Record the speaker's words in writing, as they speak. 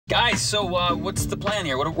Guys, so what's the plan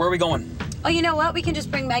here? Where are we going? Oh, you know what? We can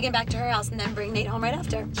just bring Megan back to her house and then bring Nate home right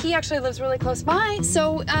after. He actually lives really close by,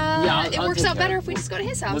 so it works out better if we just go to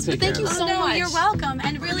his house. But thank you so much. You're welcome.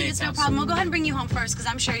 And really, it's no problem. We'll go ahead and bring you home first, because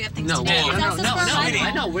I'm sure you have things to do. No,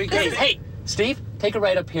 I no. Hey, Steve, take her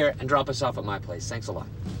right up here and drop us off at my place. Thanks a lot.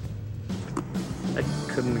 That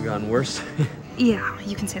couldn't have gone worse. Yeah,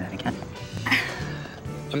 you can say that again.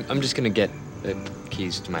 I'm just gonna get the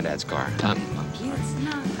keys to my dad's car. I'm sorry. It's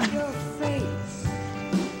not your face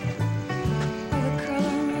or the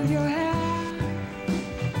color of your hair.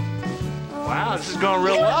 Wow, this is going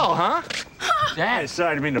real well, huh? Dad,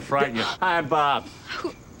 sorry to mean to frighten you. Hi, Bob.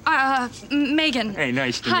 Megan. Hey,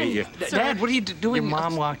 nice to Hi, meet you. sir. Dad, what are you doing? Your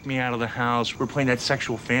mom locked me out of the house. We're playing that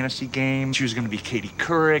sexual fantasy game. She was gonna be Katie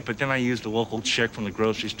Couric, but then I used a local chick from the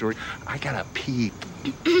grocery store. I gotta pee.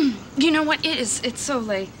 You know what? It's so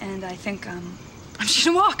late, and I think I'm just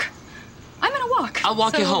gonna walk. I'm gonna walk. I'll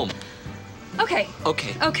walk you home. Okay.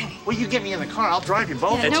 Okay. Okay. Well, you get me in the car. I'll drive you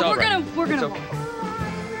both. Yeah, It's no, all we're right. gonna It's walk. okay.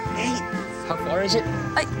 Hey, how far is it?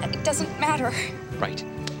 It doesn't matter. Right.